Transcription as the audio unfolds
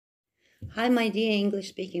Hi, my dear English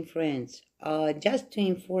speaking friends. Just to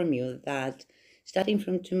inform you that starting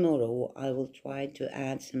from tomorrow, I will try to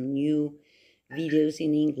add some new videos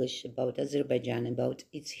in English about Azerbaijan, about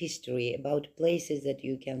its history, about places that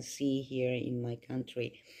you can see here in my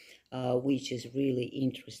country, which is really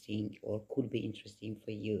interesting or could be interesting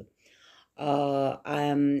for you.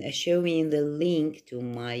 I'm showing the link to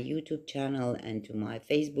my YouTube channel and to my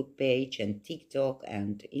Facebook page and TikTok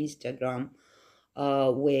and Instagram,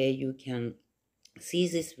 where you can see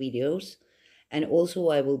these videos. And also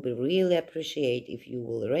I will be really appreciate if you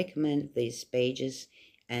will recommend these pages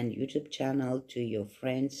and YouTube channel to your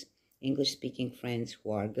friends, English speaking friends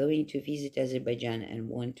who are going to visit Azerbaijan and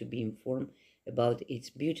want to be informed about its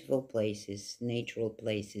beautiful places, natural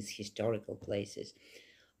places, historical places.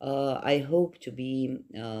 I hope to be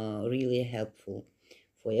really helpful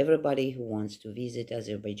for everybody who wants to visit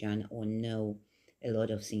Azerbaijan or know a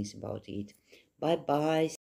lot of things about it. Bye bye.